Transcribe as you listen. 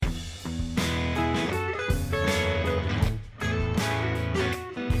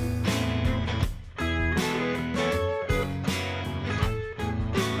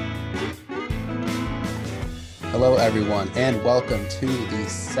Hello, everyone, and welcome to the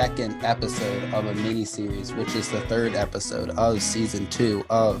second episode of a mini-series, which is the third episode of Season 2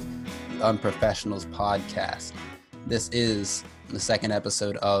 of the Unprofessionals podcast. This is the second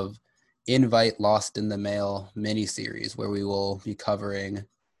episode of Invite Lost in the Mail mini-series, where we will be covering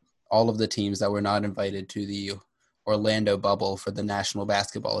all of the teams that were not invited to the Orlando bubble for the National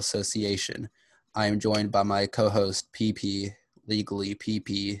Basketball Association. I am joined by my co-host, PP, legally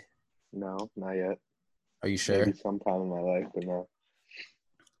PP. No, not yet. Are you sure? Maybe sometime in my life, but no.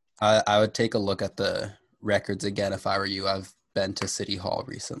 I would take a look at the records again if I were you. I've been to City Hall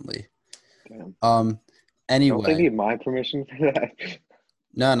recently. Damn. Anyway. Don't they need my permission for that?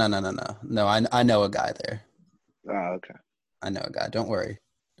 No. No, I know a guy there. Oh, okay. I know a guy. Don't worry.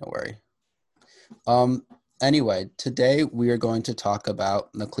 Anyway, today we are going to talk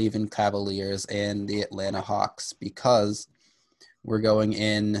about the Cleveland Cavaliers and the Atlanta Hawks because we're going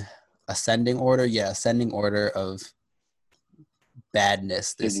in ascending order of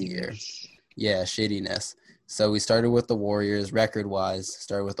badness this year. Yeah, shittiness. So we started with the Warriors record-wise,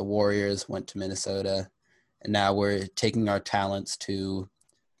 went to Minnesota, and now we're taking our talents to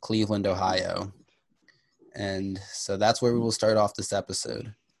Cleveland, Ohio. And so that's where we will start off this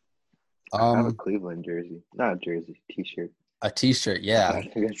episode. I have a Cleveland jersey. Not a jersey, t-shirt. A t-shirt, yeah.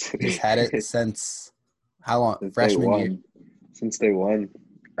 He's had it since how long? Since freshman year? Since they won.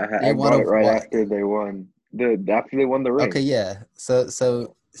 I bought it right after they won. After they won the ring. Okay, yeah.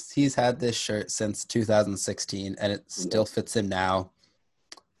 So he's had this shirt since 2016, and it still fits him now.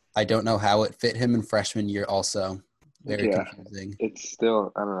 I don't know how it fit him in freshman year also. Very confusing. It's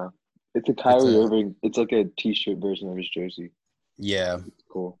still, I don't know. It's a Kyrie Irving. It's like a t-shirt version of his jersey. Yeah. It's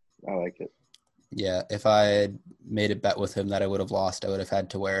cool. I like it. Yeah, if I had made a bet with him that I would have lost, I would have had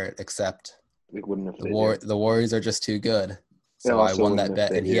to wear it, except it wouldn't have the Warriors are just too good. So I won that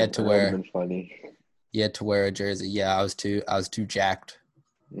bet, and he had to wear. Been funny. He had to wear a jersey. Yeah, I was too jacked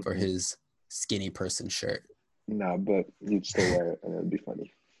for his skinny person shirt. No, but you'd still wear it, and it would be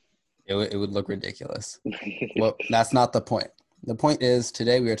funny. It would look ridiculous. Well, that's not the point. The point is,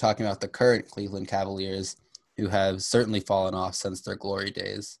 today we are talking about the current Cleveland Cavaliers, who have certainly fallen off since their glory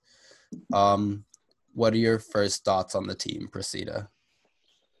days. What are your first thoughts on the team, Prasiddha?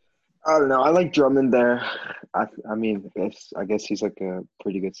 I don't know. I like Drummond there. I mean, I guess he's like a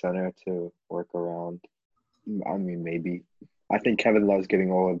pretty good center to work around. I mean, maybe. I think Kevin Love's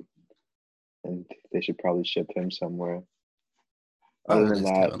getting old, and they should probably ship him somewhere. Other than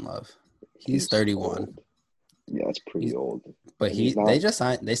that, Kevin Love? He's 31. Old. Yeah, that's pretty old. But they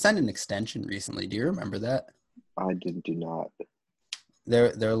signed an extension recently. Do you remember that? I do not.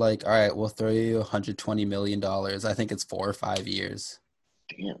 They're like, all right, we'll throw you $120 million. I think it's 4 or 5 years.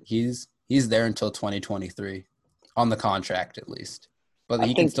 Damn. He's there until 2023 on the contract at least, but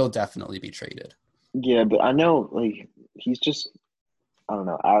he can still definitely be traded. Yeah, but I know like he's just I don't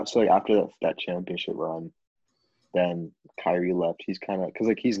know. So like after that championship run, then Kyrie left. He's kind of because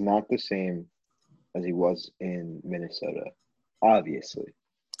like he's not the same as he was in Minnesota, obviously.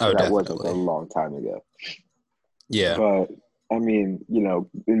 Oh, that definitely. was like a long time ago. Yeah, but I mean,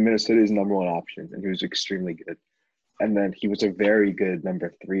 in Minnesota he's number one option, and he was extremely good. And then he was a very good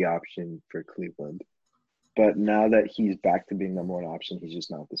number 3 option for Cleveland. But now that he's back to being number 1 option, he's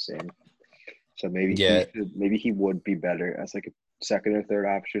just not the same. So maybe he would be better as like a second or third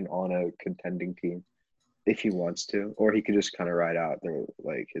option on a contending team if he wants to. Or he could just kind of ride out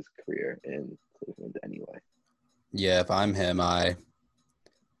his career in Cleveland anyway. Yeah, if I'm him, I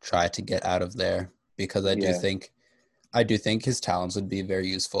try to get out of there because I do think his talents would be very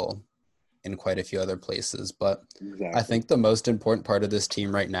useful in quite a few other places. But exactly. I think the most important part of this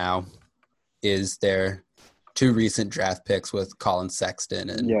team right now is their 2 recent draft picks with Colin Sexton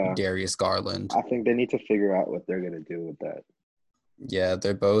and Darius Garland. I think they need to figure out what they're going to do with that. Yeah,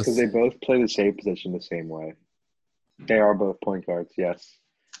 they're both – because they both play the same position the same way. They are both point guards, yes.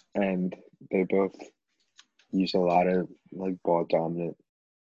 And they both use a lot of like ball-dominant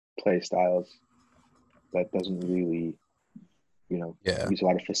play styles that doesn't really – use a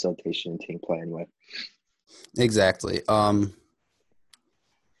lot of facilitation and team play anyway. Exactly.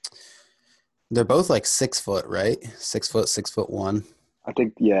 They're both like 6 foot, right? 6 foot, 6'1". I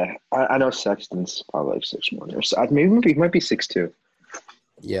think, yeah. I know Sexton's probably like 6'1", or so. Maybe he might be 6'2".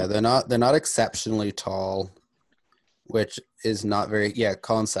 Yeah, they're not exceptionally tall, which is not very. Yeah,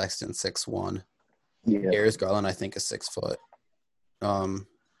 Colin Sexton 6'1". Yeah. Darius Garland I think is 6 foot.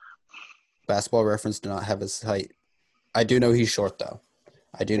 Basketball Reference do not have his height. I do know he's short, though.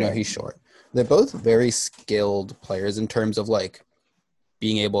 Know he's short. They're both very skilled players in terms of, like,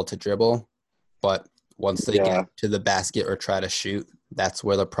 being able to dribble. But once they get to the basket or try to shoot, that's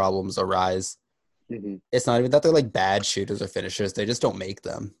where the problems arise. Hmm. It's not even that they're like bad shooters or finishers. They just don't make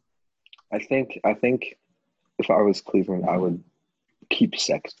them. I think if I was Cleveland, I would keep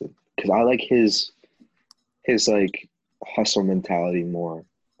Sexton because I like his like hustle mentality more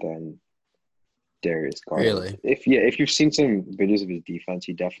than Darius Garland. Really. If you've seen some videos of his defense,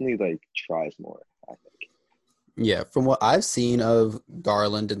 he definitely like tries more, I think. Yeah, from what I've seen of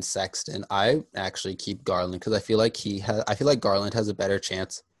Garland and Sexton, I actually keep Garland because I feel like Garland has a better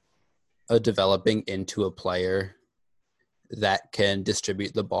chance of developing into a player that can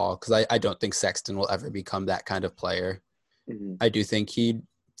distribute the ball because I don't think Sexton will ever become that kind of player. Hmm. I do think he'd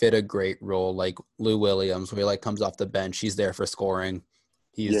fit a great role like Lou Williams, where he like comes off the bench, he's there for scoring.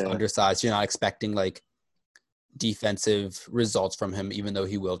 He's Yeah, undersized. You're not expecting like defensive results from him, even though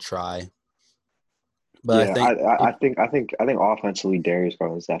he will try. But I yeah. I, think, I I think I think I think offensively, Darius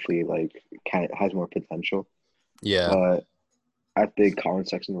Garland is definitely like kind of has more potential, yeah, but I think Colin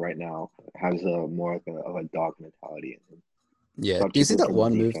Sexton right now has a more of a dog mentality in him, yeah. especially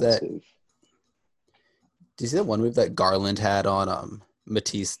from a defensive. Do you see that one move that Garland had on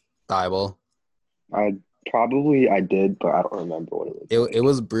Matisse Thybulle? I did, but I don't remember what it looked It like.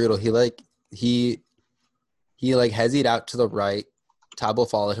 was brutal. He he like hesied out to the right. Thybulle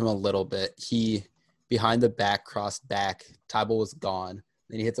followed him a little bit. He behind the back crossed back. Thybulle was gone.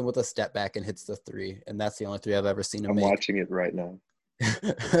 Then he hits him with a step back and hits the three. And that's the only three I've ever seen him I'm make. watching it right now.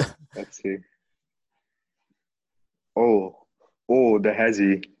 Let's see. Oh, oh, the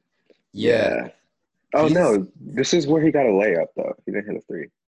hezzy. Yeah. Yeah. Oh He's no, this is where he got a layup though. He didn't hit a three.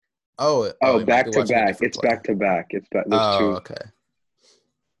 oh, Oh, you might be back to watching a back. different It's play. back to back. It's back. There's Oh, two. okay.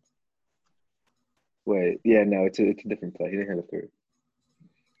 Wait, yeah, no, it's a different play. He didn't hit a three.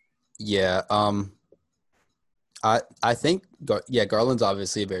 Yeah. I think Garland's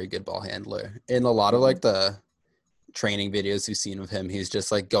obviously a very good ball handler. In a lot of Hmm. like the training videos you've seen of him, he's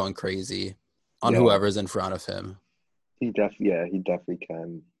just like going crazy on Yeah, whoever's in front of him. he definitely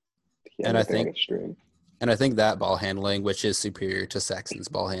can. He has And I like think a string. and I think that ball handling, which is superior to Sexton's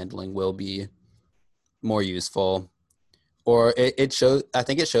ball handling, will be more useful. Or it shows I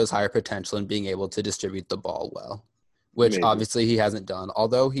think it shows higher potential in being able to distribute the ball well, which Maybe. obviously he hasn't done.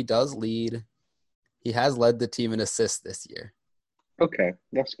 Although he has led the team in assists this year Okay,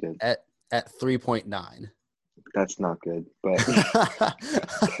 that's good. at 3.9. That's not good, but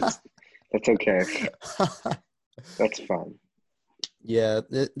that's that's okay. That's fine. Yeah,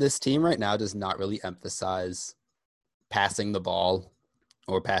 this team right now does not really emphasize passing the ball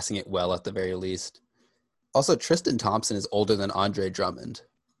or passing it well at the very least. Also, Tristan Thompson is older than Andre Drummond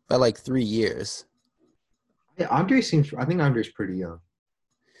by like 3 years. Yeah, Andre seems. I think Andre's pretty young.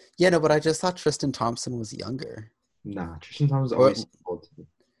 Yeah, no, but I just thought Tristan Thompson was younger, Nah, Tristan Thompson or always seemed old to me.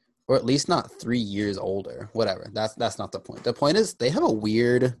 or at least not 3 years older. Whatever. That's not the point. The point is they have a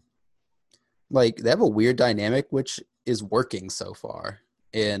weird dynamic which is working so far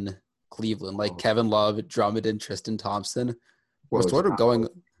in Cleveland. Like Oh, Kevin Love, Drummond, and Tristan Thompson were well, it's sort of not going.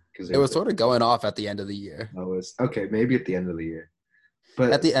 because It was sort of going off at the end of the year. that was okay. Maybe at the end of the year, At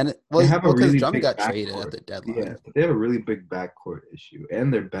but the end, they have a because really Drummond big got traded at backcourt. the Yeah, deadline. but they have a really big backcourt issue,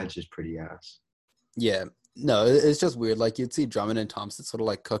 and their bench is pretty ass. Yeah, no, it's just weird. Like you'd see Drummond and Thompson sort of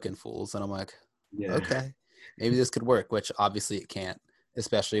like cooking fools, and I'm like, Yeah, okay, maybe this could work. Which obviously it can't,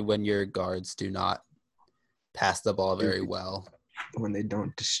 especially when your guards do not pass the ball very well. when they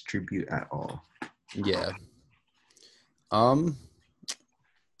don't distribute at all. Yeah. Um.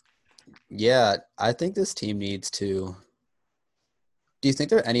 Yeah, I think this team needs to. Do you think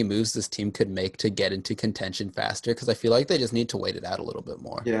there are any moves this team could make to get into contention faster? Because I feel like they just need to wait it out a little bit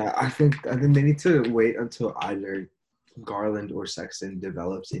more. Yeah, I think they need to wait until either Garland or Sexton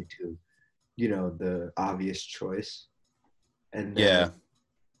develops into, the obvious choice, and then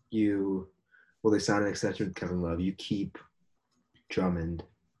Yeah. they sign an extension with Kevin Love. You keep Drummond,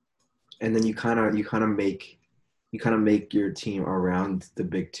 and then you kind of make your team around the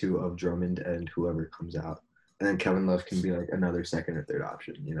big two of Drummond and whoever comes out, and then Kevin Love can be like another second or third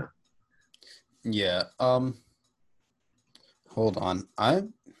option. Yeah. Hold on.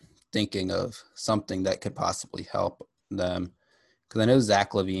 I'm thinking of something that could possibly help them because I know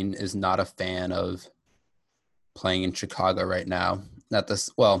Zach LaVine is not a fan of playing in Chicago right now.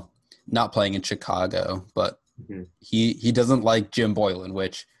 Not playing in Chicago, but Mhm. he doesn't like Jim Boylan,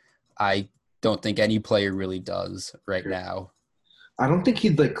 which I don't think any player really does right Sure. now. I don't think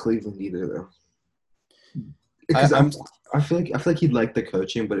he'd like Cleveland either, though. I, Because I, I'm I feel like he'd like the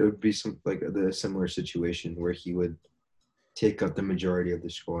coaching, but it would be some like the similar situation where he would take up the majority of the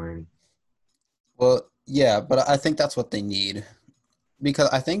scoring. well, yeah, but I think that's what they need because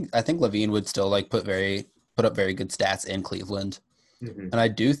I think Levine would still put up very good stats in Cleveland, Hmm. and I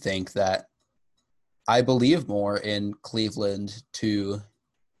do think that I believe more in Cleveland to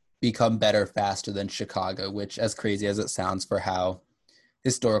become better faster than Chicago, which, as crazy as it sounds for how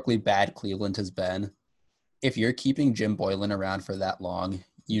historically bad Cleveland has been, if you're keeping Jim Boylan around for that long,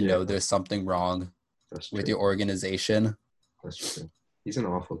 you know there's something wrong with your organization. That's true. He's an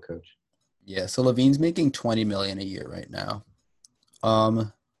awful coach. Yeah, so Levine's making $20 million a year right now.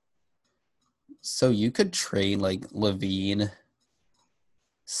 So you could trade like Levine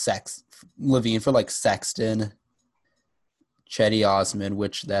for like Sexton, Chetty Osman,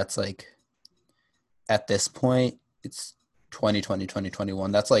 which that's like at this point it's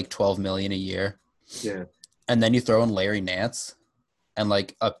 2021. That's like $12 million a year. Yeah. And then you throw in Larry Nance and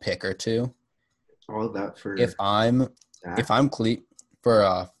like a pick or two. All that for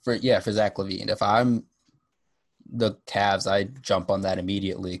for Zach LaVine. If I'm the Cavs, I jump on that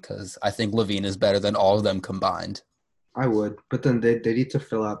immediately because I think LaVine is better than all of them combined. I would, but then they need to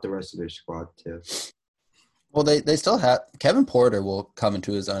fill out the rest of their squad too. Well, they still have Kevin Porter will come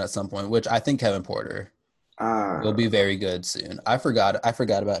into his own at some point, which I think Kevin Porter will be very good soon. I forgot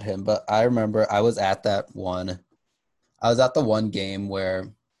about him, but I remember I was at the one game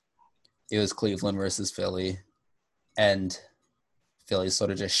where it was Cleveland versus Philly, and Philly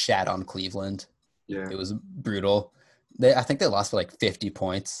sort of just shat on Cleveland. Yeah. It was brutal. I think they lost by like 50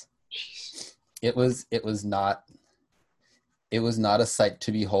 points. Jeez. It was not a sight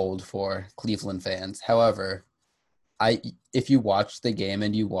to behold for Cleveland fans. However, if you watched the game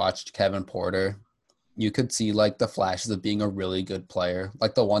and you watched Kevin Porter, you could see like the flashes of being a really good player,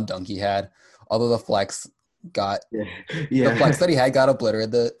 like the one dunk he had. Although the flex the flex that he had got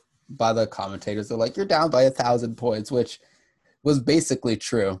obliterated by the commentators. They're like, "You're down by 1,000 points," which was basically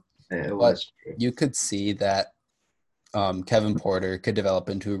true. Yeah, but you could see that Kevin Porter could develop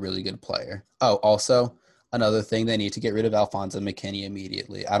into a really good player. Oh, also, another thing, they need to get rid of Alfonso McKinney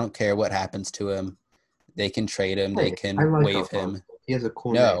immediately. I don't care what happens to him. They can trade him. They can waive him. He has a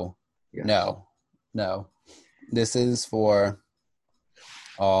cool name. No. This is for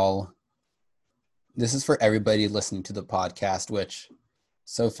everybody listening to the podcast, which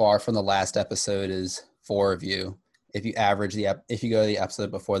so far from the last episode is 4 of you. If you if you go to the episode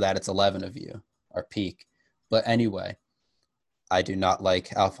before that, it's 11 of you, our peak. But anyway, I do not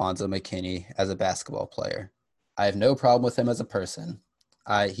like Alfonso McKinney as a basketball player. I have no problem with him as a person.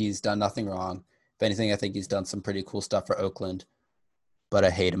 He's done nothing wrong. If anything, I think he's done some pretty cool stuff for Oakland, but I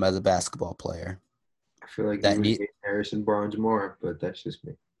hate him as a basketball player. I feel like you would hate Harrison Barnes more, but that's just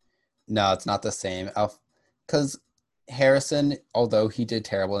me. No, it's not the same. Because Harrison, although he did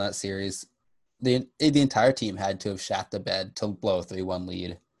terrible in that series, the entire team had to have shat the bed to blow a 3-1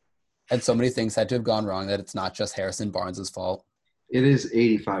 lead. And so many things had to have gone wrong that it's not just Harrison Barnes' fault. It is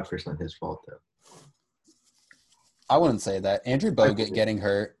 85% his fault, though. I wouldn't say that. Andrew Bogut getting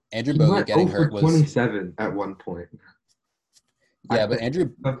hurt. Andrew Bogut getting hurt was 27 at one point. Yeah, but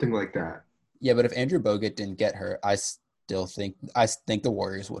something like that. Yeah, but if Andrew Bogut didn't get hurt, I think the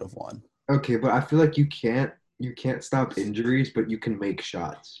Warriors would have won. Okay, but I feel like you can't stop injuries, but you can make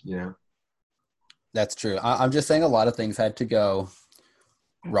shots, you know? That's true. I'm just saying a lot of things had to go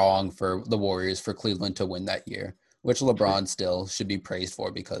wrong for the Warriors for Cleveland to win that year, which LeBron still should be praised for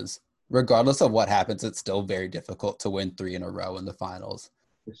because regardless of what happens, it's still very difficult to win 3 in a row in the finals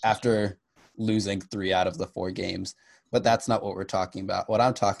after losing 3 out of the 4 games. But that's not what we're talking about. What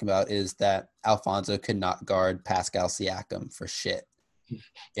I'm talking about is that Alfonso could not guard Pascal Siakam for shit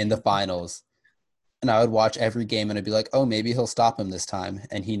in the finals. And I would watch every game and I'd be like, oh, maybe he'll stop him this time.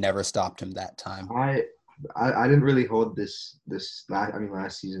 And he never stopped him that time. I didn't really hold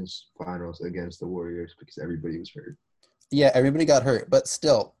last season's finals against the Warriors because everybody was hurt. Yeah, everybody got hurt. But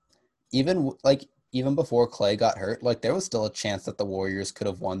still, even before Clay got hurt, like there was still a chance that the Warriors could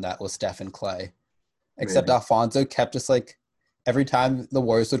have won that with Steph and Clay. Except maybe. Alfonso kept just like every time the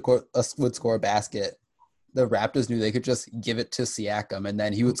Warriors would score a basket, the Raptors knew they could just give it to Siakam and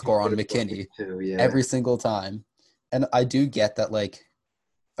then he would score on McKinney every single time. And I do get that, like,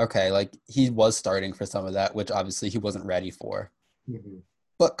 okay, like he was starting for some of that, which obviously he wasn't ready for. Mm-hmm.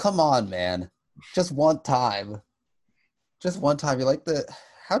 But come on, man. Just one time. You're like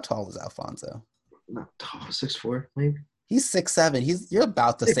how tall is Alfonso? Not tall, 6'4", maybe. He's 6'7". You're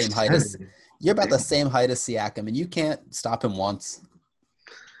about the same height as Siakam, and you can't stop him once.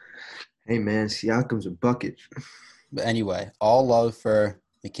 Hey, man, Siakam's a bucket. But anyway, all love for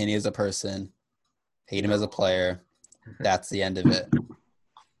McKinney as a person. Hate him as a player. That's the end of it.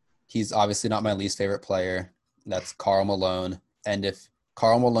 He's obviously not my least favorite player. That's Karl Malone. And if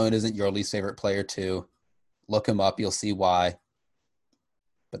Karl Malone isn't your least favorite player too, look him up. You'll see why.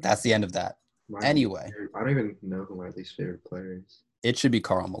 But that's the end of that. Anyway. I don't even know who my least favorite player is. It should be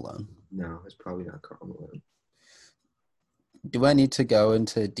Karl Malone. No, it's probably not Karl Malone. Do I need to go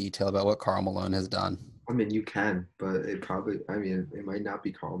into detail about what Karl Malone has done? I mean, you can, but it might not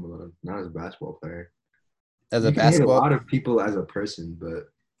be Karl Malone, not as a basketball player. As You a can hate a basketball lot of people as a person, but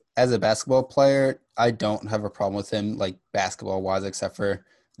player, I don't have a problem with him, like basketball wise, except for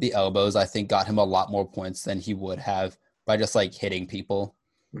the elbows. I think got him a lot more points than he would have by just like hitting people.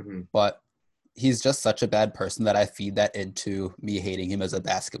 mhm. But he's just such a bad person that I feed that into me hating him as a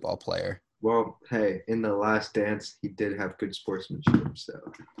basketball player. Well, hey, in The Last Dance, he did have good sportsmanship, so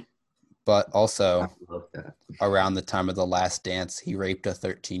But I also, love that. around the time of The Last Dance, he raped a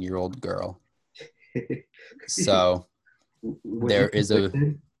 13-year-old girl. So Was there he is a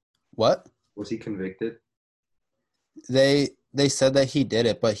convicted? what? Was he convicted? They said that he did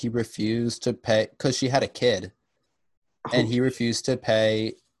it, but he refused to pay because she had a kid, and Oh, he refused to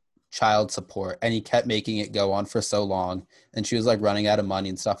pay child support, and he kept making it go on for so long, and she was like running out of money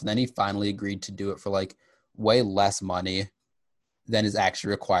and stuff, and then he finally agreed to do it for like way less money than is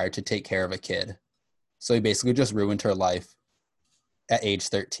actually required to take care of a kid. So he basically just ruined her life at age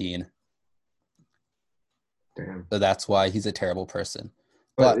 13. damn. So that's why he's a terrible person.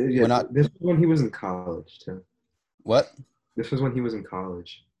 But But yeah, we're not this was when he was in college, too. what This was when he was in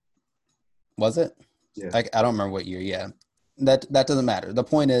college. was it? Yeah. I don't remember what year. Yeah, that doesn't matter. The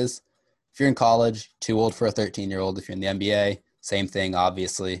point is, if you're in college, too old for a 13-year-old. If you're in the NBA, same thing,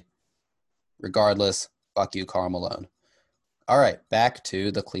 obviously. Regardless, fuck you, Karl Malone. All right, back to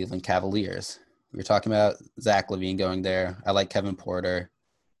the Cleveland Cavaliers. We were talking about Zach LaVine going there. I like Kevin Porter,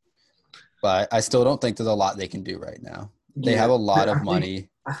 but I still don't think there's a lot they can do right now. They have a lot of money.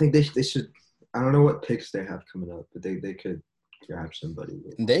 I think they should. I don't know what picks they have coming up, but they could grab somebody.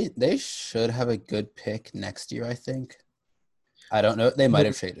 They should have a good pick next year, I think. I don't know. They might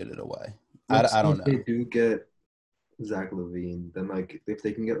have traded it away. Let's I see don't if they know. do get Zach LaVine, then like if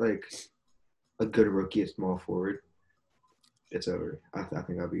they can get like a good rookie at small forward, it's over. I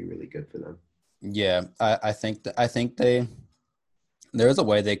think that'd be really good for them. Yeah, I think there's a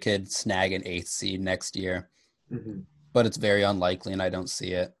way they could snag an 8th seed next year, Mm-hmm. but it's very unlikely, and I don't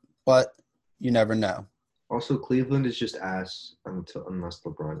see it. But you never know. Also, Cleveland is just ass unless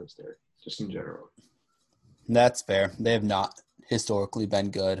LeBron is there, just in general. That's fair. They have not historically been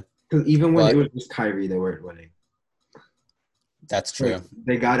good, Because even when it but was just Kyrie, they weren't winning. that's Like, true.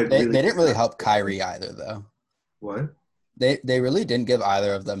 they got it. They Really didn't really help Kyrie either, though. What? They really didn't give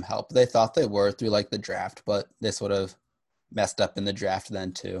either of them help. They thought they were through like the draft, but this would have messed up in the draft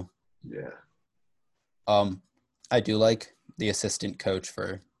then too. Yeah. I do like the assistant coach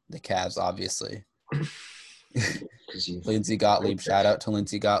for the Cavs, obviously. Lindsey Gottlieb. Shout out to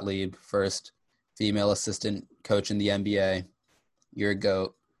Lindsey Gottlieb, first female assistant coach in the NBA. You're a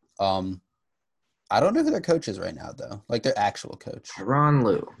goat. I don't know who their coach is right now, though. Like their actual coach. Ron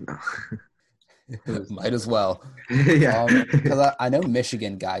Lou. No. Might as well. Yeah. Because I know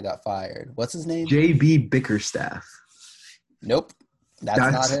Michigan guy got fired. What's his name? JB Bickerstaff. Nope. That's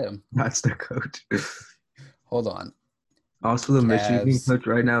not him. That's the coach. Hold on. Also, the Michigan Cavs coach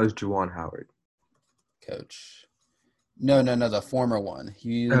right now is Juwan Howard. coach. No. The former one.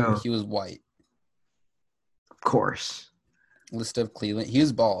 He was white. Of course. List of Cleveland.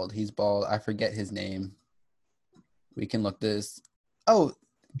 He's bald. I forget his name. We can look this. Oh,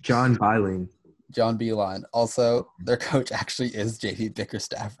 John Beiling. John Beilein. Also, their coach actually is JB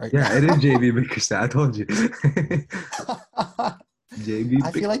Bickerstaff right now. Yeah, it is JB Bickerstaff. I told you. JB.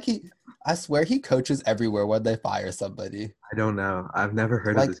 I feel like I swear he coaches everywhere when they fire somebody. I don't know. I've never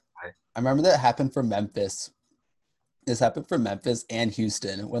heard of this guy. I remember that happened for Memphis. This happened for Memphis and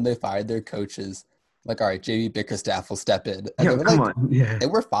Houston when they fired their coaches. Like, all right, JB Bickerstaff will step in. And they were come like, on. Yeah. They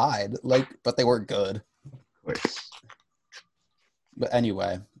were fine, but they weren't good. Of course. But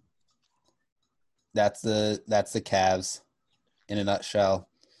anyway, that's the Cavs in a nutshell.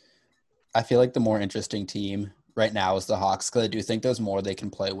 I feel like the more interesting team right now is the Hawks because I do think there's more they can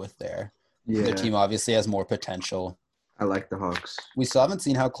play with there. Yeah. Their team obviously has more potential. I like the Hawks. We still haven't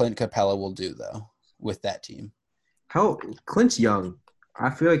seen how Clint Capella will do, though, with that team. Clint's young. I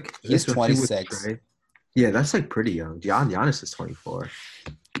feel like he's 26. Yeah, that's like pretty young. Giannis is 24.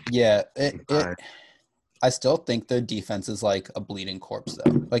 Yeah, I still think their defense is like a bleeding corpse,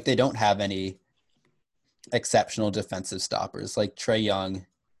 though. Like, they don't have any exceptional defensive stoppers. Like, Trae Young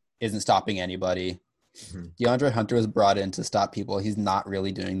isn't stopping anybody. Mm-hmm. DeAndre Hunter was brought in to stop people. He's not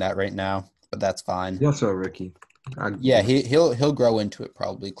really doing that right now, but that's fine. He's also a rookie. Yeah, he'll grow into it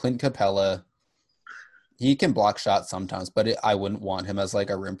probably. Clint Capella, he can block shots sometimes, but I wouldn't want him as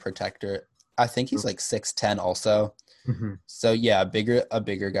like a rim protector. I think he's like 6'10" also. Mm-hmm. So yeah, a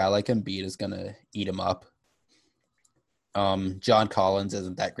bigger guy like Embiid is gonna eat him up. John Collins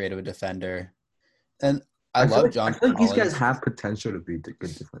isn't that great of a defender. And I feel love like, John I feel like these guys Collins. have potential to be good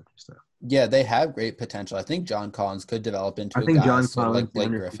defenders, though. Yeah, they have great potential. I think John Collins could develop into I a think guy John sort of Collins, like Blake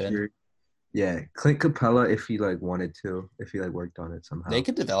Griffin. yeah, Clint Capella, if he like wanted to, if he like worked on it somehow. They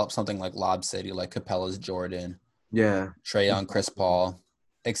could develop something like Lob City, like Capella's Jordan. Yeah. Trae Young, Chris Paul.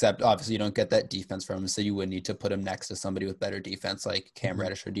 Except obviously you don't get that defense from him, so you would need to put him next to somebody with better defense like Cam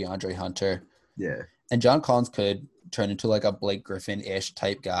Reddish or DeAndre Hunter. Yeah. And John Collins could turn into like a Blake Griffin-ish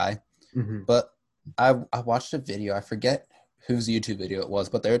type guy. Mm-hmm. But I watched a video, I forget whose YouTube video it was,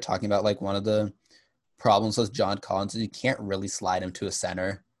 but they were talking about like one of the problems with John Collins is you can't really slide him to a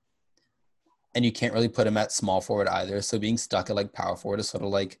center. And you can't really put him at small forward either. So being stuck at like power forward is sort of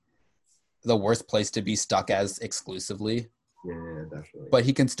like the worst place to be stuck as exclusively. Yeah, definitely. But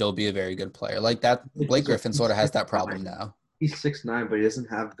he can still be a very good player. Like that, Blake Griffin sort of has that problem now. He's 6'9", but he doesn't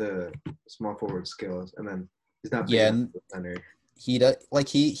have the small forward skills. And then he's not big Yeah, enough for center. He does like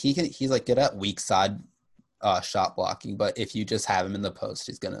he's like good at weak side shot blocking, but if you just have him in the post,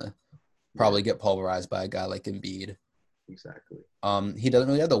 he's gonna probably get pulverized by a guy like Embiid. Exactly. He doesn't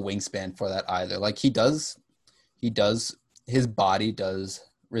really have the wingspan for that either. Like he does his body does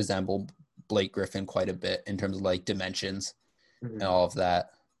resemble Blake Griffin quite a bit in terms of like dimensions and all of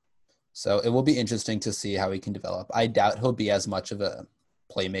that. So it will be interesting to see how he can develop. I doubt he'll be as much of a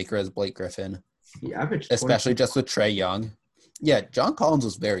playmaker as Blake Griffin. He averaged especially just with Trae Young. Yeah, John Collins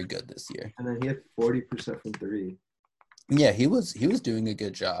was very good this year. And then he had 40% from three. Yeah, he was doing a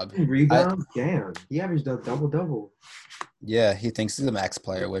good job. Rebound, damn. He averaged a double-double. Yeah, he thinks he's a max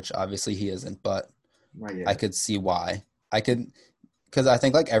player, which obviously he isn't, but I could see why. Because I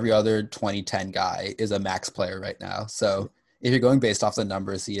think like every other 2010 guy is a max player right now. So if you're going based off the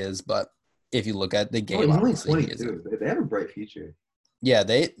numbers, he is. But if you look at the game, he's only obviously 22. They have a bright future. Yeah,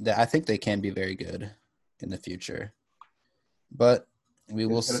 I think they can be very good in the future. But we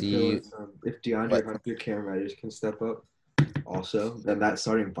will see. If DeAndre Hunter, Cam Reddish can step up also, then that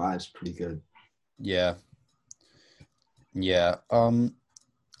starting five is pretty good. Yeah. Yeah.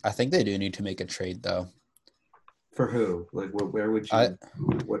 I think they do need to make a trade though. For who? Like where would you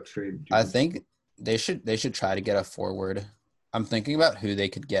what trade? I think they should try to get a forward. I'm thinking about who they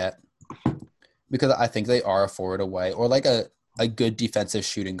could get because I think they are a forward away or like a good defensive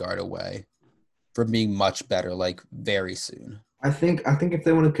shooting guard away from being much better like very soon. I think if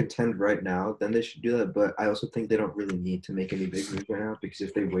they want to contend right now, then they should do that. But I also think they don't really need to make any big moves right now because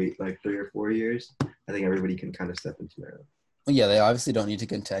if they wait like 3 or 4 years, I think everybody can kind of step into it. Well, yeah, they obviously don't need to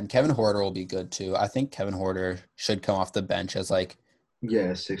contend. Kevin Huerter will be good too. I think Kevin Huerter should come off the bench as like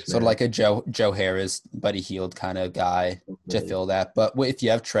 6 sort of like a Joe Harris, Buddy Hield kind of guy to fill that. But if you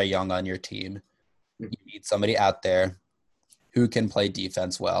have Trae Young on your team, you need somebody out there who can play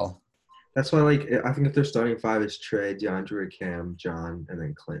defense well. That's why, like, I think if their starting five is Trae, DeAndre, Cam, John, and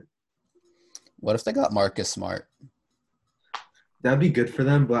then Clint. What if they got Marcus Smart? That'd be good for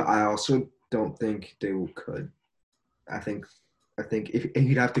them, but I also don't think they could. I think if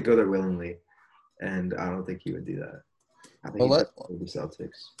he'd have to go there willingly, and I don't think he would do that. I think he'd have to go to the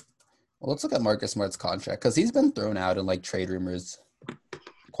Celtics. Well, let's look at Marcus Smart's contract because he's been thrown out in like trade rumors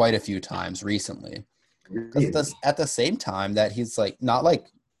quite a few times recently. Because at the same time that he's like not like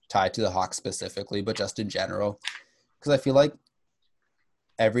tied to the Hawks specifically, but just in general. Because I feel like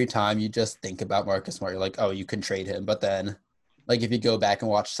every time you just think about Marcus Smart, you're like, oh, you can trade him. But then, like, if you go back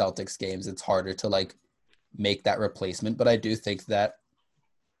and watch Celtics games, it's harder to, like, make that replacement. But I do think that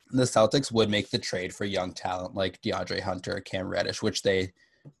the Celtics would make the trade for young talent like DeAndre Hunter or Cam Reddish, which they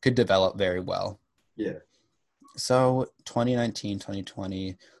could develop very well. Yeah. So 2019,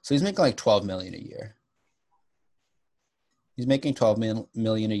 2020. So he's making like $12 million a year. He's making $12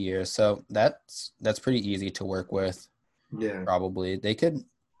 million a year, so that's pretty easy to work with. Yeah, probably they could,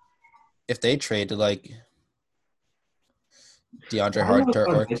 if they traded like DeAndre Hunter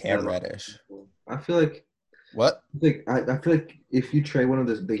or Cam Reddish. I feel like what? I feel like if you trade one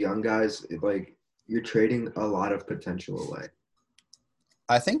of the young guys, like you're trading a lot of potential away.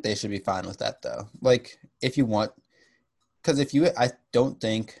 I think they should be fine with that though. Like if you want, because I don't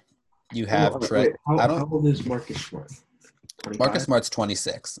think you have Trey. How old is Marcus Smart? 25? Marcus Smart's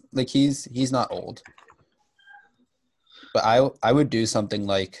 26. Like he's not old. But I would do something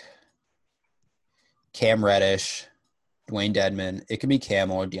like Cam Reddish, Dwayne Dedmon. It could be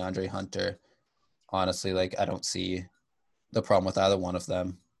Cam or DeAndre Hunter. Honestly, like I don't see the problem with either one of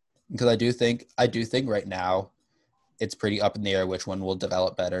them. Because I do think right now it's pretty up in the air which one will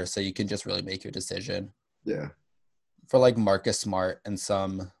develop better. So you can just really make your decision. Yeah. For like Marcus Smart and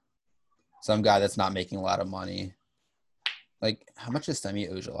some guy that's not making a lot of money. Like, how much is Semi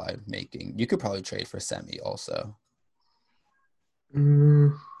Ojeleye making? You could probably trade for Semi also.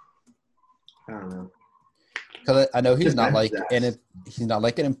 Mm, I don't know. Because I know he's not Depends, like he's not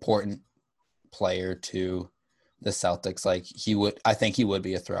like an important player to the Celtics. Like I think he would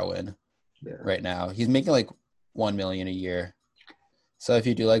be a throw-in right now. He's making like $1 million a year. So if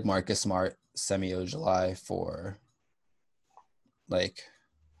you do like Marcus Smart, Semi Ojeleye for like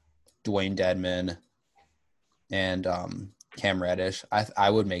Dwayne Dedman and Cam Reddish, I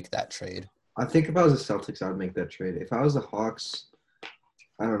would make that trade. I think if I was the Celtics, I would make that trade. If I was the Hawks,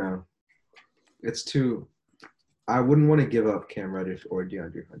 I don't know. It's too. I wouldn't want to give up Cam Reddish or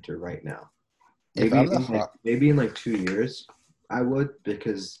DeAndre Hunter right now. Maybe in like 2 years, I would,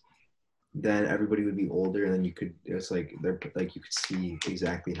 because then everybody would be older, and then you could. It's like they're like you could see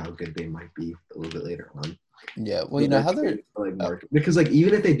exactly how good they might be a little bit later on. Yeah, well, you know how they're like Marcus, because like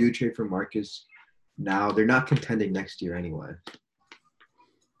even if they do trade for Marcus now, they're not contending next year anyway.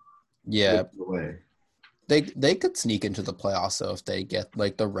 Yeah, no way. They could sneak into the playoffs though if they get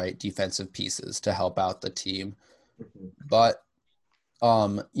like the right defensive pieces to help out the team. Mm-hmm. But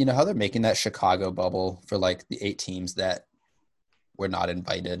you know how they're making that Chicago bubble for like the 8 teams that were not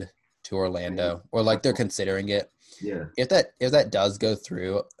invited to Orlando, or like they're considering it. Yeah. If that does go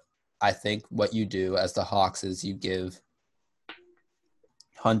through, I think what you do as the Hawks is you give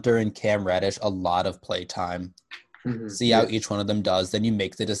Hunter and Cam Reddish a lot of play time. Mm-hmm. See how each one of them does, then you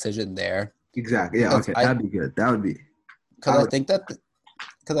make the decision there. Exactly. Yeah. Okay. That'd be good. That would be. Because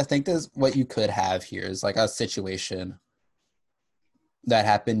I think there's what you could have here is like a situation that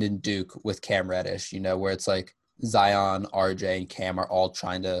happened in Duke with Cam Reddish, you know, where it's like Zion, RJ, and Cam are all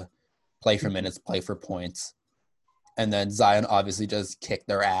trying to play for minutes, play for points. And then Zion obviously just kicked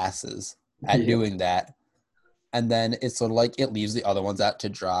their asses at doing that. And then it's sort of like it leaves the other ones out to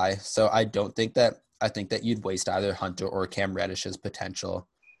dry. So I think that you'd waste either Hunter or Cam Reddish's potential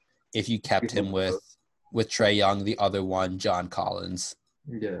if you kept him with Trae Young, the other one, John Collins.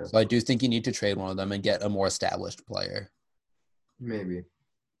 Yeah. So I do think you need to trade one of them and get a more established player. Maybe.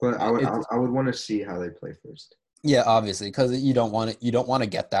 But I would want to see how they play first. Yeah, obviously, because you don't want to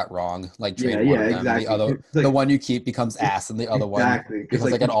get that wrong. Like trade one of them, exactly. The one you keep becomes ass, and the other one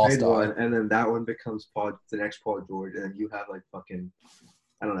becomes like an all-star. And then that one becomes the next Paul George, and then you have like fucking,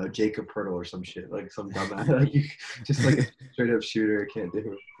 I don't know, Jacob Pirtle or some shit, like some dumbass, like you just like a straight up shooter, can't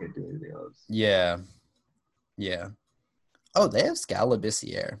do anything else. Yeah. Oh, they have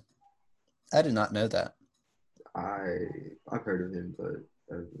Scalabissiere. I did not know that. I've heard of him, but.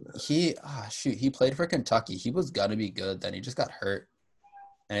 He played for Kentucky. He was gonna be good, then he just got hurt,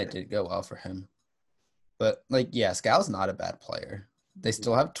 and it did go well for him. But like, yeah, Scal's not a bad player. They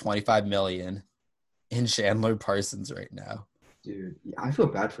still have $25 million in Chandler Parsons right now. Dude, I feel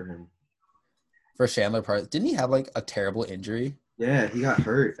bad for him. For Chandler Parsons, didn't he have like a terrible injury? Yeah, he got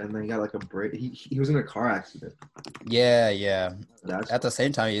hurt, and then he got like a break. He was in a car accident. Yeah. At the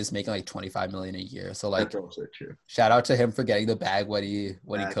same time, he was making like $25 million a year. So like, that's also true. Shout out to him for getting the bag when he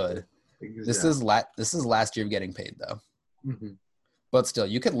could. Exactly. This is last year of getting paid though. Mm-hmm. But still,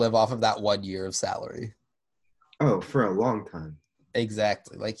 you could live off of that 1 year of salary. Oh, for a long time.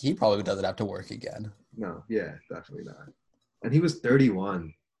 Exactly. Like he probably doesn't have to work again. No, yeah, definitely not. And he was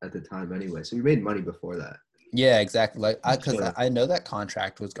 31 at the time anyway, so he made money before that. Yeah, exactly. Like, I know that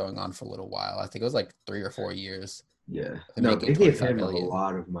contract was going on for a little while. I think it was like 3 or 4 years. Yeah. No, they gave him a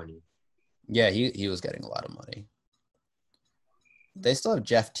lot of money. Yeah, he was getting a lot of money. They still have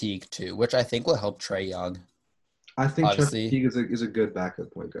Jeff Teague too, which I think will help Trae Young. I think Jeff Teague is a good backup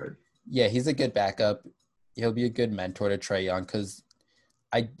point guard. Yeah, he's a good backup. He'll be a good mentor to Trae Young because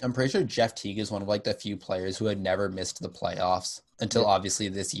I'm pretty sure Jeff Teague is one of like the few players who had never missed the playoffs until obviously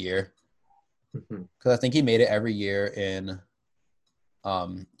this year. Because I think he made it every year in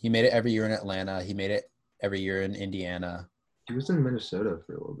Atlanta. He made it every year in Indiana. He was in Minnesota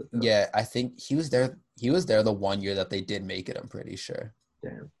for a little bit though. Yeah, I think he was there the 1 year that they did make it, I'm pretty sure.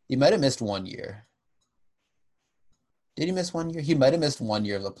 Damn. He might have missed 1 year. Did he miss 1 year? He might have missed 1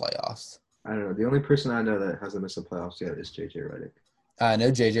 year of the playoffs. I don't know. The only person I know that hasn't missed the playoffs yet is JJ Redick. I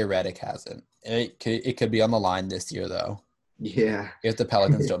know JJ Redick hasn't. It could be on the line this year though. Yeah. If the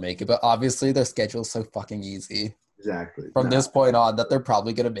Pelicans don't make it. But obviously their schedule's so fucking easy. Exactly. From this point on that they're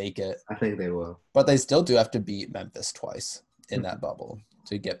probably going to make it. I think they will. But they still do have to beat Memphis twice in that bubble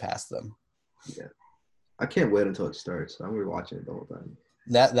to get past them. Yeah. I can't wait until it starts. I'm going to be watching it the whole time.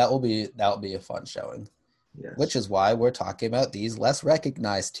 That will be a fun showing. Yes. Which is why we're talking about these less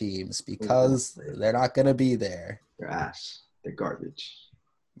recognized teams because they're not going to be there. They're ass. They're garbage.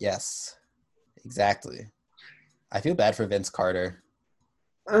 Yes. Exactly. I feel bad for Vince Carter.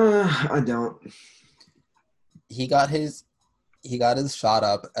 I don't. He got his shot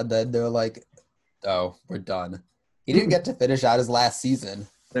up, and then they're like, "Oh, we're done." He didn't get to finish out his last season.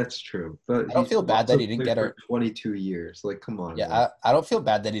 That's true, but I don't feel bad that he didn't get for 22 years. Like, come on. Yeah, I don't feel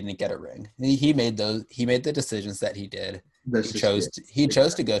bad that he didn't get a ring. He made the decisions that he did. He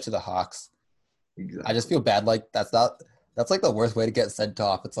chose to go to the Hawks. Exactly. I just feel bad. Like that's like the worst way to get sent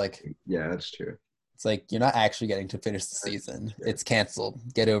off. It's like, yeah, that's true. It's like you're not actually getting to finish the season. It's canceled.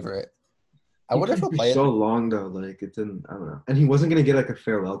 Get over it. I wonder if he'll play so long though. Like it didn't. I don't know. And he wasn't gonna get like a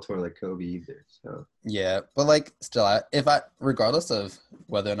farewell tour like Kobe either. So yeah, but like still, regardless of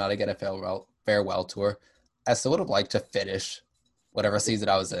whether or not I get a farewell tour, I still would have liked to finish whatever season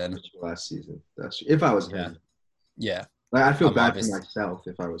I was in. Last season. That's if I was him. Yeah. Like I feel bad for myself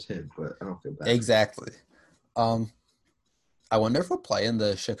if I was him, but I don't feel bad. Exactly. I wonder if we'll play in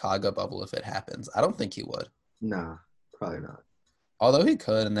the Chicago bubble if it happens. I don't think he would. Nah, probably not. Although he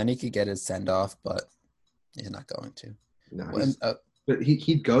could, and then he could get his send-off, but he's not going to. No, but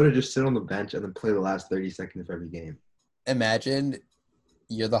he'd go to just sit on the bench and then play the last 30 seconds of every game. Imagine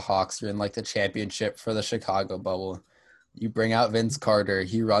you're the Hawks. You're in, like, the championship for the Chicago bubble. You bring out Vince Carter.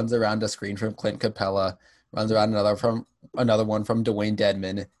 He runs around a screen from Clint Capella, runs around another one from Dwayne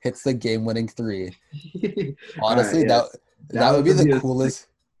Dedmon, hits the game-winning three. Honestly, right, that would be the coolest.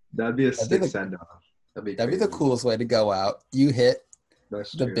 That'd be a sick send-off. That'd be the coolest way to go out. You hit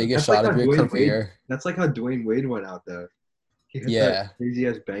the biggest shot of your career. That's like how Dwayne Wade went out there. He hit that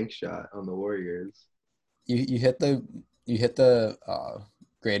crazy-ass bank shot on the Warriors. You hit the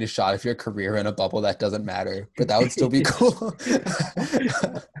greatest shot of your career in a bubble that doesn't matter, but that would still be cool.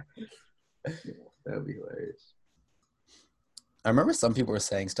 That'd be hilarious. I remember some people were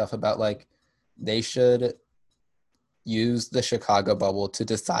saying stuff about like they should use the Chicago bubble to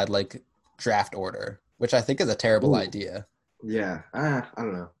decide like draft order, which I think is a terrible idea. Yeah, I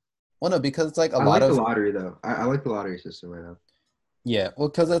don't know. Well, no, because it's like I like the lottery though. I like the lottery system right now. Yeah, well,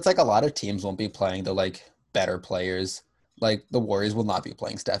 because it's like a lot of teams won't be playing the like better players. Like the Warriors will not be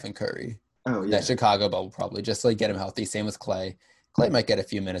playing Stephen Curry. Oh yeah. That Chicago bubble probably just like get him healthy. Same with Clay. Clay might get a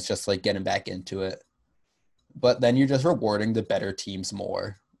few minutes just like get him back into it. But then you're just rewarding the better teams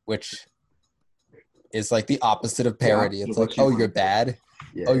more, which is like the opposite of parity. Yeah, it's like, oh, you're bad.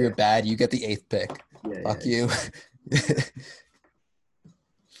 Yeah, oh, you're bad. You get the 8th pick. Yeah, Fuck you.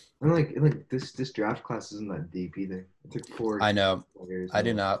 And like this draft class isn't that deep either. It took 4. I know. I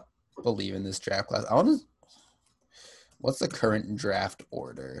do not believe in this draft class. What's the current draft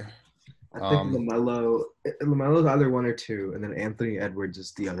order? I think LaMelo's either 1 or 2, and then Anthony Edwards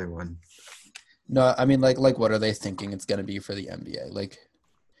is the other one. No, I mean like what are they thinking it's gonna be for the NBA? Like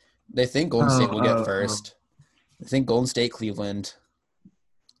they think Golden State will get first. They think Golden State, Cleveland,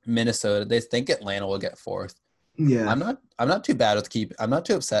 Minnesota. They think Atlanta will get 4th. Yeah. I'm not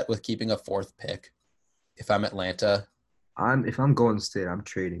too upset with keeping a 4th pick if I'm Atlanta. If I'm Golden State, I'm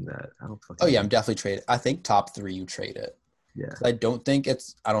trading that. I'm definitely trading. I think top 3 you trade it. Yeah. I don't think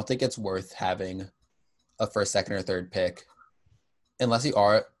it's worth having a 1st, 2nd, or 3rd pick unless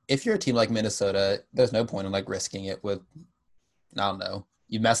if you're a team like Minnesota, there's no point in like risking it with I don't know.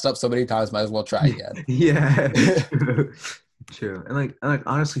 You messed up so many times, might as well try again. Yeah. True. And like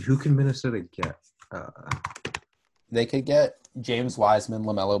honestly, who can Minnesota get? They could get James Wiseman,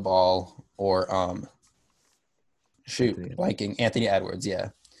 LaMelo Ball, or Anthony Edwards, yeah.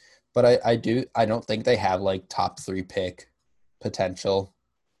 But I don't think they have like top 3 pick potential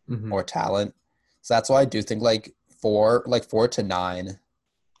or talent. So that's why I do think like 4 to 9,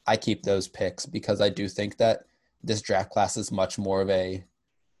 I keep those picks because I do think that this draft class is much more of a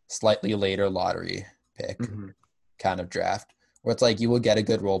slightly later lottery pick kind of draft where it's like you will get a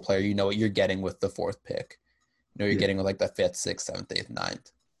good role player. You know what you're getting with the 4th pick. You know you're getting with like the 5th, 6th, 7th, 8th,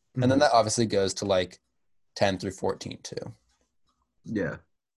 9th. And then that obviously goes to like 10 through 14 too. Yeah.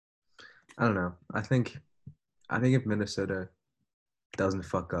 I don't know. I think if Minnesota doesn't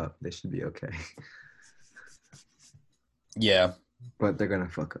fuck up, they should be okay. Yeah. But they're gonna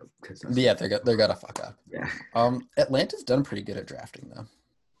fuck up. They're gonna fuck up. Yeah. Atlanta's done pretty good at drafting though.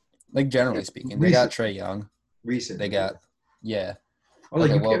 Like generally speaking, they got Trae Young. Recently. They got you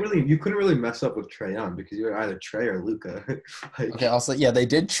couldn't really mess up with Trae Young because you were either Trae or Luka. Also, they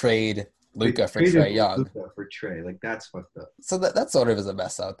did trade Luka for Trae Young. Luka for Trae, like that's fucked up. So that sort of is a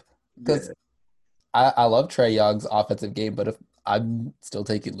mess up because I love Trae Young's offensive game, but if I'm still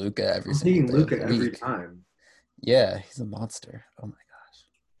taking Luka every time. Yeah, he's a monster. Oh my gosh.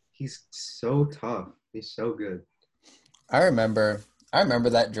 He's so tough. He's so good. I remember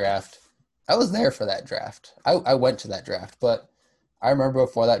that draft. I was there for that draft. I went to that draft, but I remember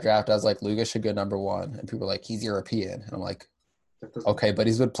before that draft, I was like, Luka should go number 1. And people were like, he's European. And I'm like, okay, but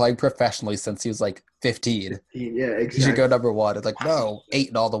he's been playing professionally since he was like 15. Yeah, exactly. He should go number 1. It's like, no,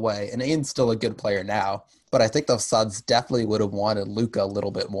 Ayton all the way. And Ayton's still a good player now. But I think the Suns definitely would have wanted Luka a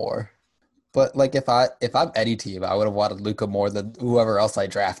little bit more. But like if I'm any team, I would have wanted Luka more than whoever else I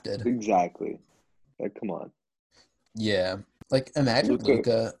drafted. Exactly. Like, come on. Yeah. Like imagine Luka.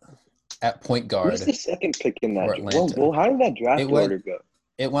 Luka at point Who's guard the second pick in for that? Atlanta. Well, how did that draft It went order go?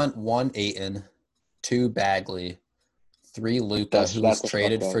 it went 1 Ayton, 2 Bagley, 3 Luka, who was That's a fuck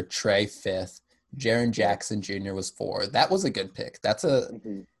traded up. for Trey 5th. Jaren Yeah. Jackson Jr. was 4. That was a good pick. That's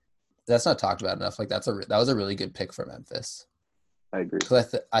Mhm. not talked about enough. Like that was a really good pick for Memphis. I agree.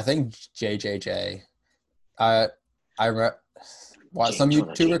 Because I think JJJ, some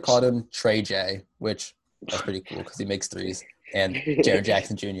YouTuber called him Trey J, which that's pretty cool because he makes threes, and Jaren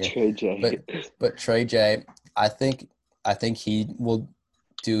Jackson Jr. Trey J. But Trey J, I think he will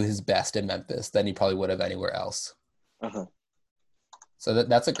do his best in Memphis than he probably would have anywhere else. Uh-huh. So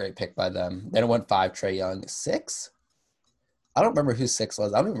that's a great pick by them. Then it went 5, Trae Young. 6? I don't remember who 6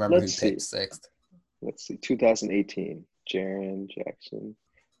 was. I don't even remember who picked 6th. Let's see. 2018. Jaren Jackson.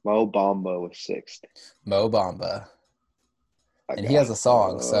 Mo Bamba was 6th. Mo Bamba. And he has a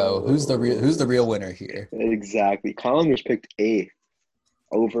song, so who's the real winner here? Exactly. Colin was picked 8th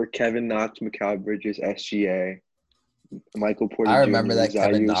over Kevin Knox, Mikal Bridges, SGA, Michael Porter Jr., I remember that Zaire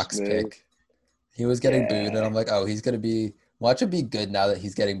Kevin Knox Smith. pick. He was getting booed, and Yeah. I'm like, oh, he's going to be – watch him be good now that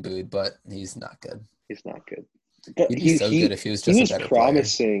he's getting booed, but he's not good. He's not good. But He'd be so good if he was just a better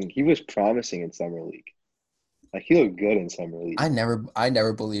promising. He was promising in summer league. Like he looked good in summer league. I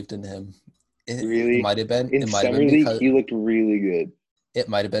never believed in him. Really? It might have been. In summer league, he looked really good. It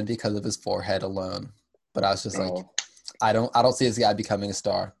might have been because of his forehead alone. But I was just like, Oh, I don't see this guy becoming a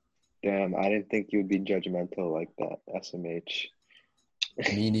star. damn, I didn't think you would be judgmental like that, SMH.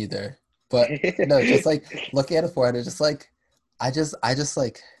 Me neither. But no, just like looking at his forehead, it's just like I just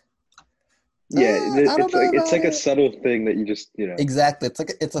like yeah, it's like a it. subtle thing that you just Exactly.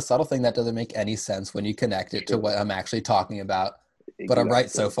 It's a subtle thing that doesn't make any sense when you connect it to what I'm actually talking about. But I'm right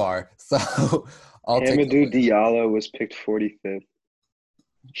so far. So I'll take Hamidou Diallo was picked 45th.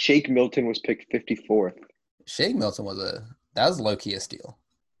 Shake Milton was picked 54th. Shake Milton that was low key a steal.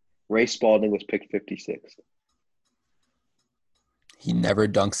 Ray Spalding was picked 56th. He never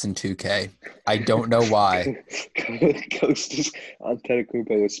dunks in 2K. I don't know why. Kostas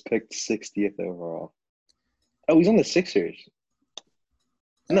Antetokounmpo was picked 60th overall. Oh, he's on the Sixers.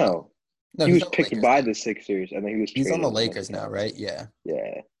 No, he was picked by the Sixers, and then he was. He's on the Lakers now, right? Yeah.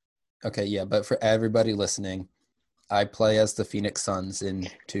 Yeah. Okay, yeah, but for everybody listening, I play as the Phoenix Suns in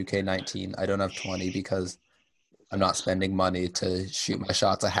 2K19. I don't have 20 because I'm not spending money to shoot my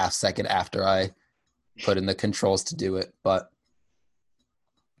shots a half second after I put in the controls to do it. But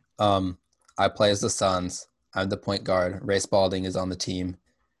I play as the Suns. I'm the point guard. Ray Spalding is on the team.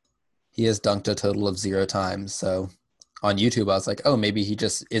 He has dunked a total of 0 times. So on YouTube, I was like, oh, maybe he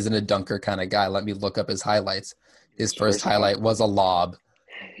just isn't a dunker kind of guy. Let me look up his highlights. His first highlight was a lob.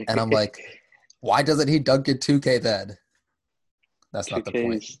 And I'm like, why doesn't he dunk in 2K then? That's not the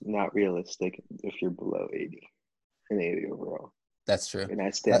point. 2K is not realistic if you're below 80 and 80 overall. That's true. And I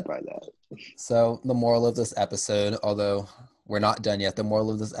stand by that. So the moral of this episode, although we're not done yet, the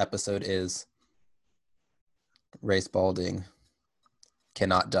moral of this episode is Ray Spalding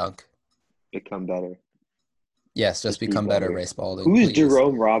cannot dunk. Become better. Yes, just become better, Ray Spalding. Who's please.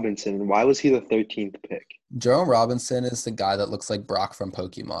 Jerome Robinson, and why was he the 13th pick? Jerome Robinson is the guy that looks like Brock from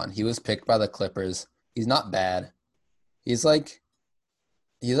Pokemon. He was picked by the Clippers. He's not bad. He's like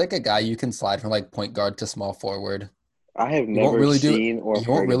a guy you can slide from like point guard to small forward. I have never seen or heard of this guy.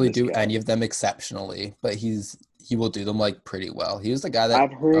 He won't really do any of them exceptionally, but he will do them like pretty well. He was the guy that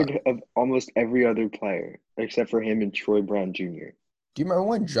I've heard of almost every other player except for him and Troy Brown Jr. Do you remember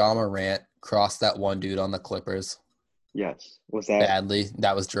when Ja Morant crossed that one dude on the Clippers? Yes. Was that badly?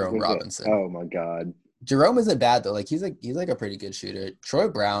 That was Jerome Robinson. Oh my God. Jerome isn't bad though. Like he's like a pretty good shooter. Troy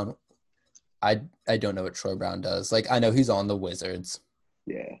Brown, I don't know what Troy Brown does. Like I know he's on the Wizards.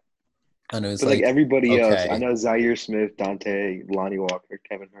 Yeah. I know it's like everybody else. I know Zaire Smith, Dante, Lonnie Walker,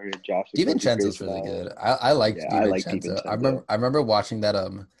 Kevin Herter, Josh. DiVincenzo's really good. I like DiVincenzo. I remember watching that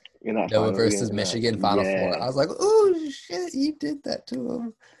Noah versus Michigan Final Four. I was like, oh shit, he did that to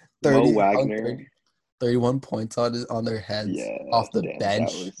him. 31 points on their heads off the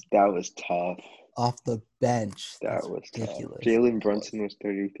bench. That was tough. Off the bench. That was ridiculous. Jalen Brunson was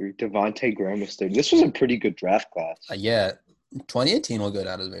 33. Devontae Graham was 30. This was a pretty good draft class. Yeah. 2018 will go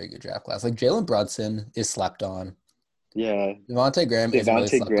down as a very good draft class. Like Jalen Brunson is slept on. Yeah. Devontae Graham isn't really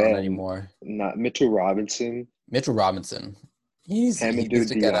slept on anymore. Not Mitchell Robinson. He needs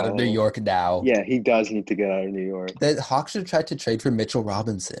to get out of New York now. Yeah, he does need to get out of New York. The Hawks should try to trade for Mitchell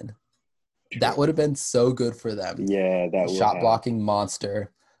Robinson. True. That would have been so good for them. Yeah, that would shot blocking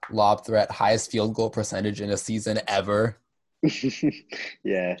monster lob threat, highest field goal percentage in a season ever.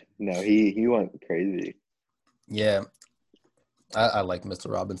 Yeah, no, he went crazy. Yeah, I like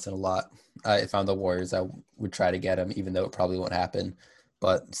Mr. Robinson a lot. If I'm the Warriors, I would try to get him, even though it probably won't happen.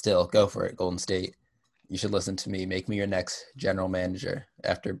 But still, go for it, Golden State. You should listen to me. Make me your next general manager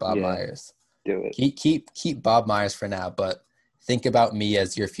after Bob Yeah. Myers. Do it. Keep Bob Myers for now, but think about me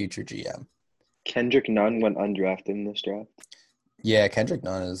as your future GM. Kendrick Nunn went undrafted in this draft. Yeah, Kendrick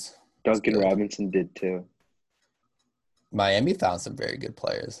Nunn is Duncan good. Robinson did too. Miami found some very good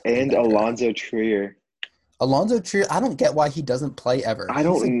players. And Alonzo Trier. Alonzo Trier, I don't get why he doesn't play ever. I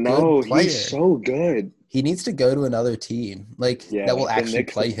don't know. He's so good. He needs to go to another team, that will actually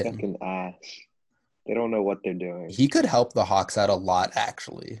play him. Fucking ass. They don't know what they're doing. He could help the Hawks out a lot,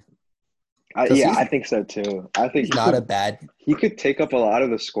 actually. I think so too. I think he's not a bad. He could take up a lot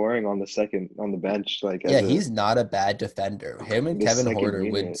of the scoring on the bench. He's not a bad defender. Him and Kevin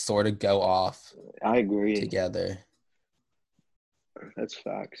Huerter would sort of go off. I agree. Together. That's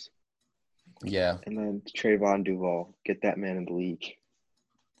facts. Yeah. And then Trayvon Duval, get that man in the league.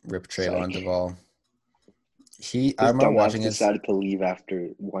 Rip Trayvon Duval. I remember watching his. Decided to leave after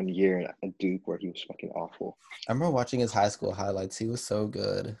 1 year at Duke, where he was fucking awful. I remember watching his high school highlights. He was so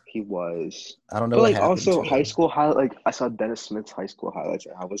good. He was. I don't know. But also high school highlight. I saw Dennis Smith's high school highlights,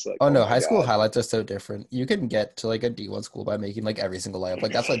 and I was like, "Oh no, high school highlights are so different. You can get to a D1 school by making every single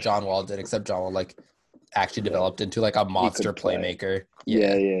layup. That's what John Wall did, except John Wall actually developed into a monster playmaker.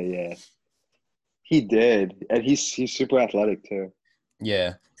 Yeah. He did, and he's super athletic too.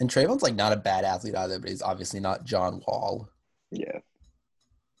 Yeah, and Trayvon's not a bad athlete either, but he's obviously not John Wall. Yeah,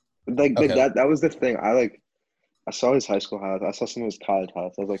 that was the thing. I saw his high school highlights. I saw some of his college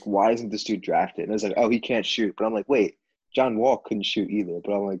highlights. I was like, why isn't this dude drafted? And I was like, oh, he can't shoot. But I'm like, wait, John Wall couldn't shoot either.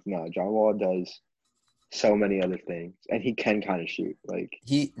 But I'm like, no, John Wall does so many other things, and he can kind of shoot.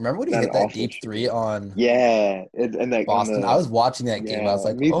 Remember when he hit that deep three on and Boston? I was watching that game. I was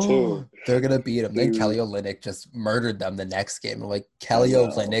like, me too. They're gonna beat him. Then Kelly Olynyk just murdered them the next game. Kelly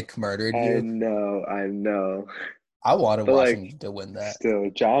Olynyk murdered you. I know. I wanted Washington to win that. Still,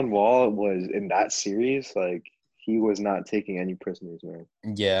 John Wall was in that series. He was not taking any prisoners, man.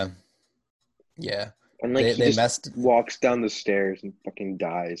 Yeah. And they messed. Walks down the stairs and fucking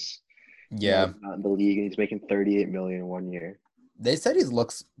dies. Yeah, not in the league, and he's making $38 million in 1 year. They said he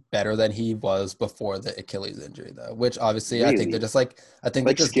looks better than he was before the Achilles injury, though. Which obviously, really? I think they're just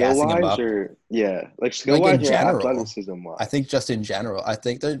they're just gassing him up. Skill-wise in general, athleticism-wise. I think just in general, I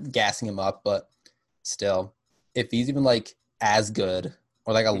think they're gassing him up. But still, if he's even as good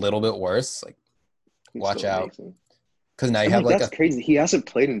or a little bit worse, watch out. Because now you have that's crazy. He hasn't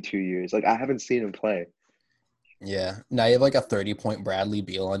played in 2 years. I haven't seen him play. Yeah. Now you have a 30-point Bradley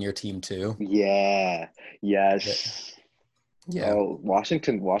Beal on your team too. Yeah. Yes. Yeah. Oh,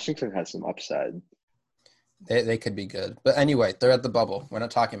 Washington has some upside. They could be good. But anyway, they're at the bubble. We're not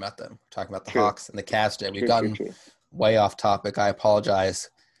talking about them. We're talking about the Hawks and the Cavs today. We've gotten way off topic. I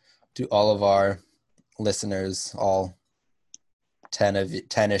apologize to all of our listeners, all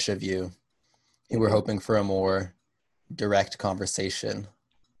 10-ish of you who were hoping for a more direct conversation.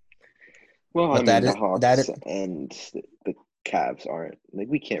 Well, the Hawks and the Cavs aren't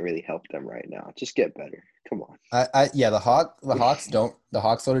we can't really help them right now. Just get better. Come on. The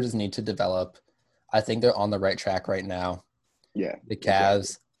Hawks sort of just need to develop. I think they're on the right track right now. Yeah. The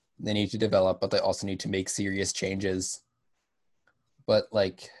Cavs, they need to develop, but they also need to make serious changes. But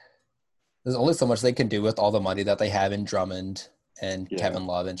there's only so much they can do with all the money that they have in Drummond and Kevin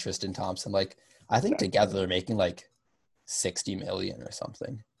Love and Tristan Thompson. I think together they're making $60 million or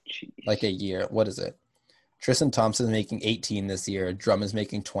something. Jeez. A year. What is it? Tristan Thompson's making 18 this year. Drummond's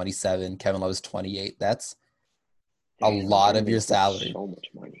making 27. Kevin Love's 28. That's a lot of your salary. So much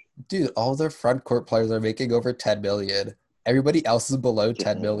money. Dude, all their front court players are making over 10 million. Everybody else is below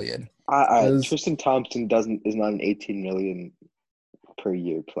 10 million. Tristan Thompson is not an 18 million per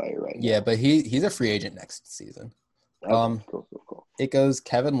year player right now. Yeah, but he's a free agent next season. Okay, cool. It goes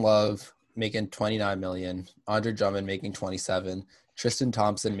Kevin Love making 29 million, Andre Drummond making 27, Tristan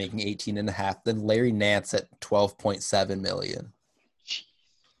Thompson making 18.5, then Larry Nance at 12.7 million.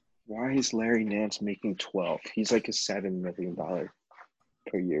 Why is Larry Nance making 12? He's a $7 million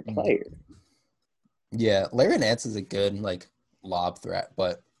per year player. Yeah, Larry Nance is a good lob threat,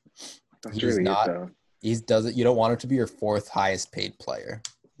 but he's not. You don't want him to be your fourth highest paid player.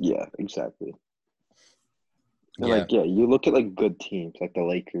 Yeah, exactly. And you look at good teams like the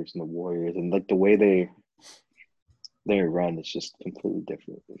Lakers and the Warriors, and the way they run is just completely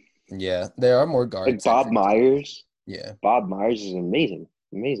different. Yeah, there are more guards. Bob Myers. Yeah, Bob Myers is amazing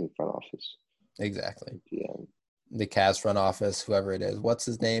front office. Exactly. Yeah. the Cavs front office, whoever it is. What's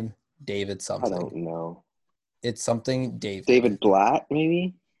his name? David I something. don't know. It's something David. David Blatt,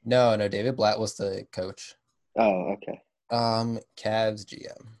 maybe? No, David Blatt was the coach. Oh, okay. Cavs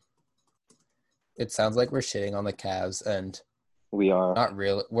GM. It sounds like we're shitting on the Cavs, and We are. not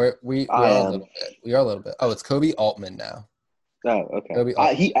really. We I are a am. little bit. We are a little bit. Oh, it's Kobe Altman now. Oh, okay. Kobe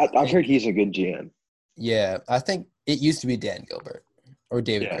Altman. I've heard he's a good GM. Yeah, I think it used to be Dan Gilbert or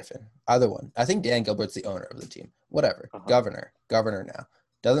David Griffin. Either one. I think Dan Gilbert's the owner of the team. Whatever. Governor now.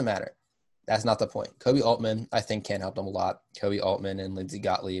 Doesn't matter. That's not the point. Kobe Altman, I think, can help them a lot. Kobe Altman and Lindsey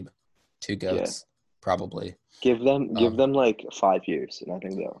Gottlieb, two goats, probably. Give them like 5 years, and I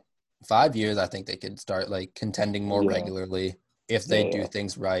think they'll. 5 years, I think they could start like contending more regularly if they do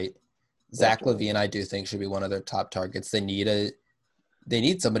things right. Zach LaVine, I do think, should be one of their top targets. They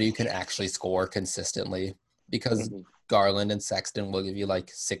need somebody who can actually score consistently because Garland and Sexton will give you like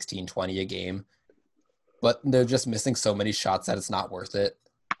 16, 20 a game, but they're just missing so many shots that it's not worth it.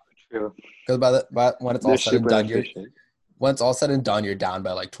 True. Because when it's all said and done, you're down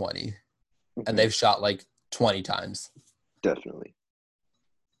by like 20, and they've shot like 20 times. Definitely.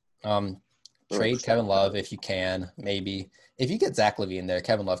 Trade Kevin Love if you can, maybe. If you get Zach LaVine there,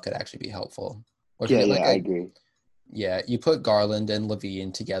 Kevin Love could actually be helpful. I agree. Yeah, you put Garland and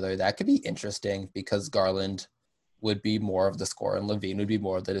LaVine together. That could be interesting because Garland would be more of the scorer and LaVine would be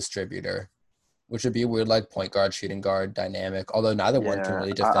more of the distributor, which would be a weird like point guard, shooting guard dynamic. Although neither one can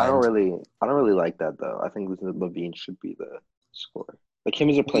really defend. I don't really like that though. I think LaVine should be the scorer. Like him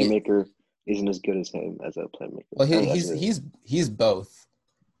as a playmaker isn't as good as him as a playmaker. Well, he's both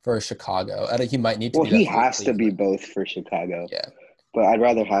for Chicago. I think he might need to. Well, he has to be both for Chicago. Yeah, but I'd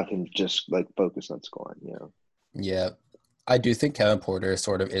rather have him just like focus on scoring. You know. Yeah, I do think Kevin Porter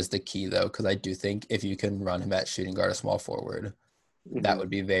sort of is the key though, because I do think if you can run him at shooting guard or small forward, that would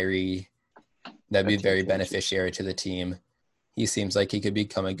be very beneficiary to the team. He seems like he could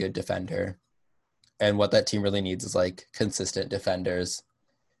become a good defender. And what that team really needs is like consistent defenders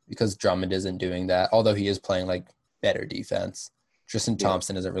because Drummond isn't doing that, although he is playing like better defense. Tristan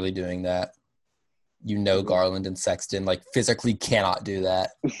Thompson isn't really doing that. Garland and Sexton like physically cannot do that.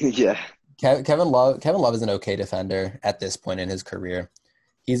 Yeah. Kevin Love is an okay defender at this point in his career.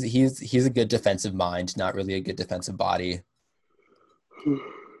 He's a good defensive mind, not really a good defensive body.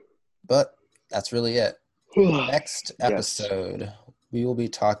 But that's really it. Next episode, we will be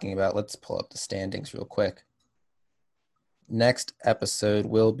talking about, let's pull up the standings real quick. Next episode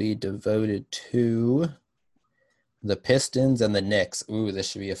will be devoted to the Pistons and the Knicks. Ooh, this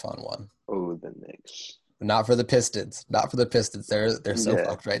should be a fun one. Oh, the Knicks. Not for the Pistons. They're so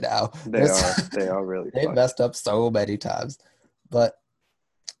fucked right now. They are really They've messed up so many times. But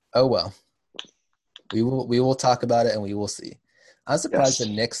oh well. We will talk about it and we will see. I'm surprised the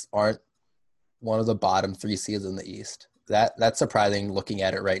Knicks aren't one of the bottom 3 seeds in the East. That's surprising looking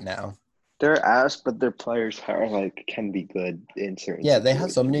at it right now. They're ass, but their players can be good in certain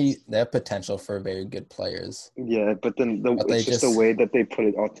situations. They have potential for very good players. Yeah, but then the way that they put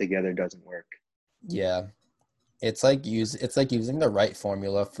it all together doesn't work. Yeah. It's like using the right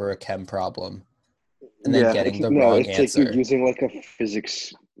formula for a chem problem and then getting the wrong answer. It's like you're using like a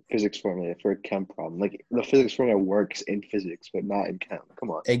physics formula for a chem problem. Like the physics formula works in physics, but not in chem. Come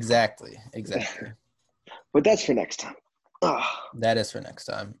on. Exactly. But that's for next time. That is for next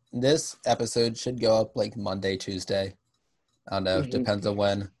time. This episode should go up like Monday, Tuesday. I don't know. It depends on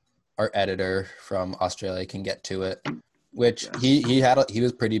when our editor from Australia can get to it. Which he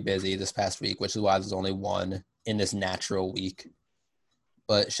was pretty busy this past week, which is why there's only one in this natural week.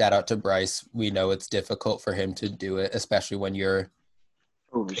 But shout out to Bryce. We know it's difficult for him to do it, especially when you're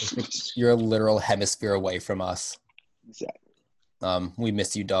a literal hemisphere away from us. Exactly. We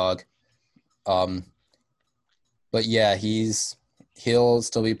miss you, dog. But yeah, he'll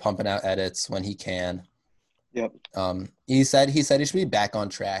still be pumping out edits when he can. Yep. He said he should be back on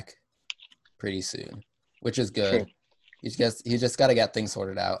track pretty soon, which is good. Sure. He's just got to get things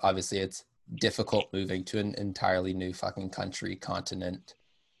sorted out. Obviously, it's difficult moving to an entirely new fucking country, continent,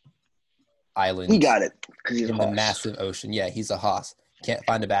 island. He got it because he's in the massive ocean. Yeah, he's a hoss. Can't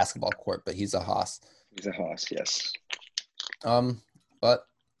find a basketball court, but he's a hoss. He's a hoss, yes. But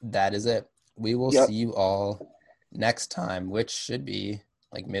that is it. We will see you all next time, which should be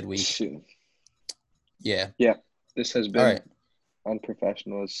like midweek. Soon. Yeah. Yeah. This has been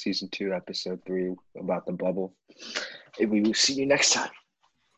Unprofessionals Season 2, Episode 3 about the bubble. And we will see you next time.